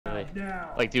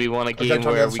Like, do we want a game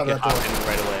where we can hop in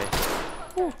right away?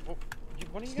 Oh,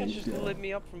 one of you guys just lit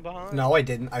me up from behind? No, I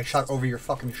didn't. I shot over your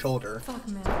fucking shoulder. Fuck,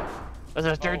 man. That's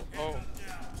our third. Oh.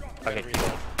 Okay.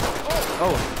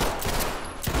 Oh.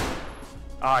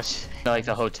 Oh, like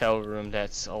the hotel room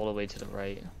that's all the way to the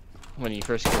right. When you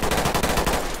first get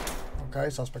there. Okay,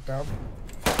 suspect down.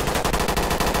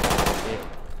 Yeah.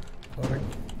 Loading.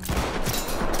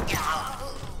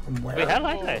 Wait, how did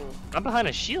I die? I'm behind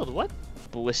a shield. What?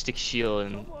 Ballistic shield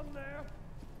and.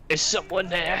 There's someone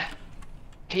there.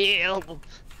 Help!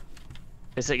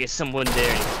 It's like there's someone there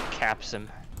and he caps him.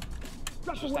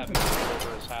 Just happened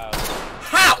over his house.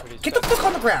 How? Get the fuck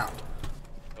on the ground!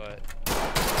 But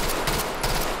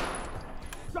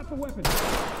Drop the weapon.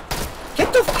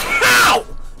 Get the how?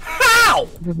 How?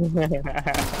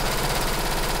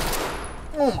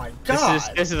 Oh my god!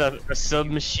 This is a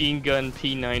submachine gun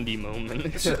P90 moment.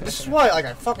 This is why like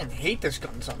I fucking hate this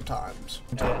gun sometimes.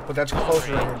 But that's close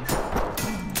range.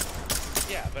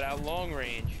 yeah, but at long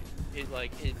range, it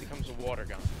becomes a water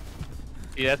gun.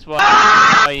 See, that's why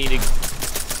I need to.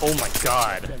 Oh my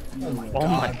god! Oh my Oh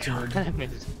my god, god!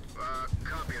 dude.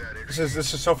 This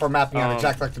is so far mapping out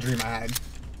exactly like the dream I had.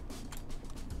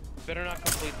 Better not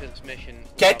complete this mission.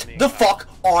 Get the fuck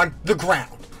on the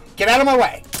ground! Get out of my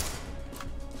way!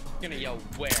 I'm gonna yell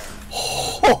where?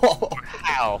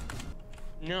 How?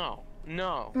 No,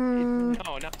 no,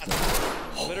 no, not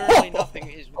literally nothing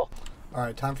is.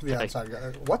 Alright, time for the outside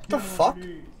guy. What the fuck?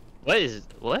 What is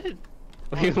what?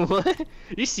 Wait, what?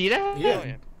 You see that? Yeah. Oh,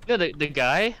 yeah. No, the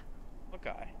guy. What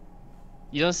guy?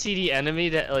 You don't see the enemy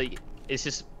that like it's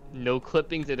just no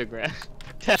clipping to the ground.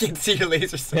 You can see your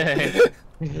laser sight.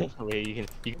 Wait, you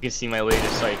can see my laser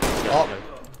sight. Oh.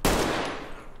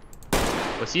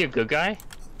 Was he a good guy?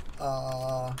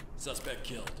 Suspect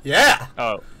killed. Yeah.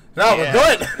 Oh. No, Yeah.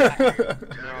 we're good. No.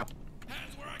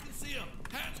 Hands where I can see him.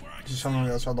 Hands where I can Is someone on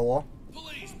the other side of the wall?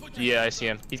 Police, put Yeah, I see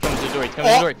him. He's coming to the door. He's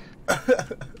coming to the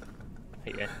door.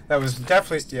 Yeah. That was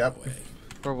definitely yep.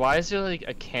 Or why is there like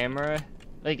a camera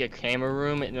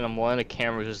room, and then on one of the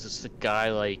cameras is just a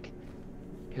guy like,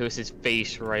 who has his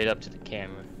face right up to the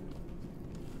camera.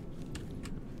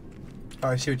 Oh,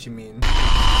 I see what you mean.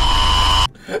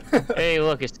 Hey,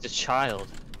 look, it's the child.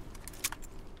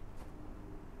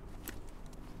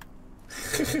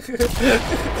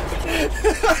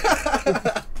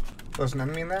 There's an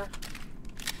enemy in there?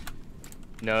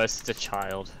 No, it's the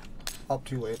child. Oh,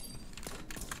 too late.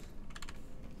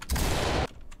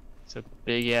 It's a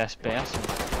big ass bastard.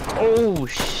 Oh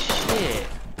shit!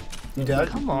 You dead?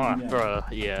 Come on, bro.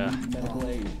 Yeah.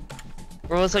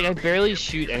 Bro, it's like I barely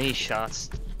shoot any shots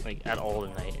like at all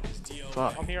tonight.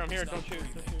 Fuck. I'm here. Don't shoot.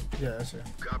 Yeah, I see.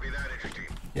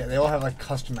 Yeah, they all have like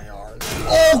custom ARs.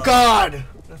 Oh god!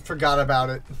 I forgot about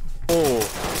it. Oh.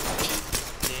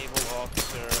 Naval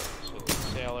officer,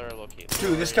 sailor located.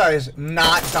 Dude, this guy is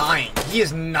not dying. He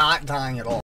is not dying at all.